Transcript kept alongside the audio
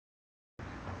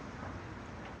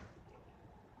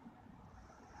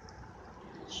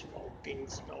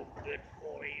smoking's no good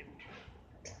for you.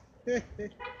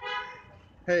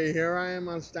 Hey, here I am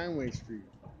on Steinway Street.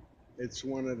 It's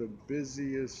one of the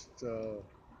busiest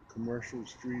commercial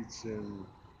streets in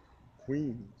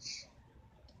Queens.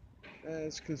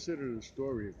 It's considered the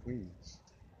story of Queens.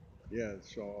 Yeah,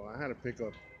 so I had to pick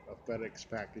up a FedEx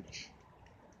package.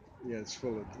 Yeah, it's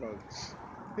full of drugs.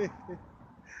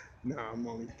 Nah, I'm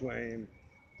only playing.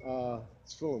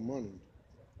 It's full of money.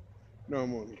 No,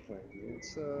 I'm only playing.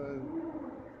 It's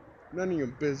none of your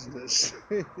business.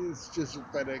 It's just a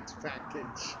FedEx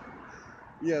package.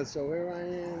 Yeah, so here I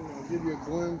am. I'll give you a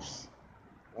glimpse.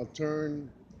 I'll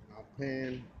turn. I'll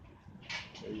pan.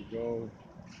 There you go.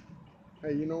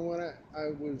 Hey, you know what?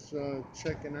 I was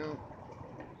checking out.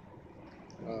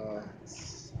 Uh,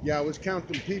 yeah, I was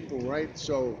counting people, right?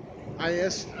 So I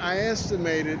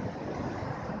estimated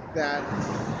that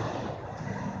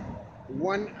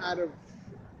one out of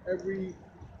every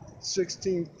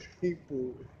 16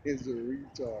 people is a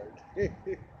retard,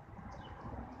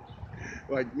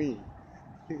 like me.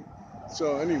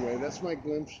 So anyway, that's my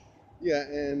glimpse. Yeah,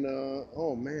 and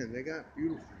oh man, they got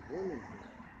beautiful women here.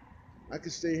 I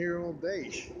could stay here all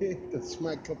day. That's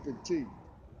my cup of tea.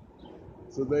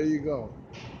 So there you go.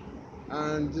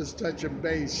 And just touch a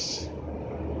base.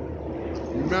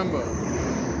 Remember,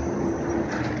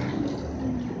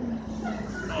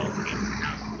 Smoking's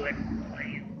no good for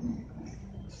you.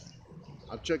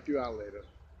 I'll check you out later.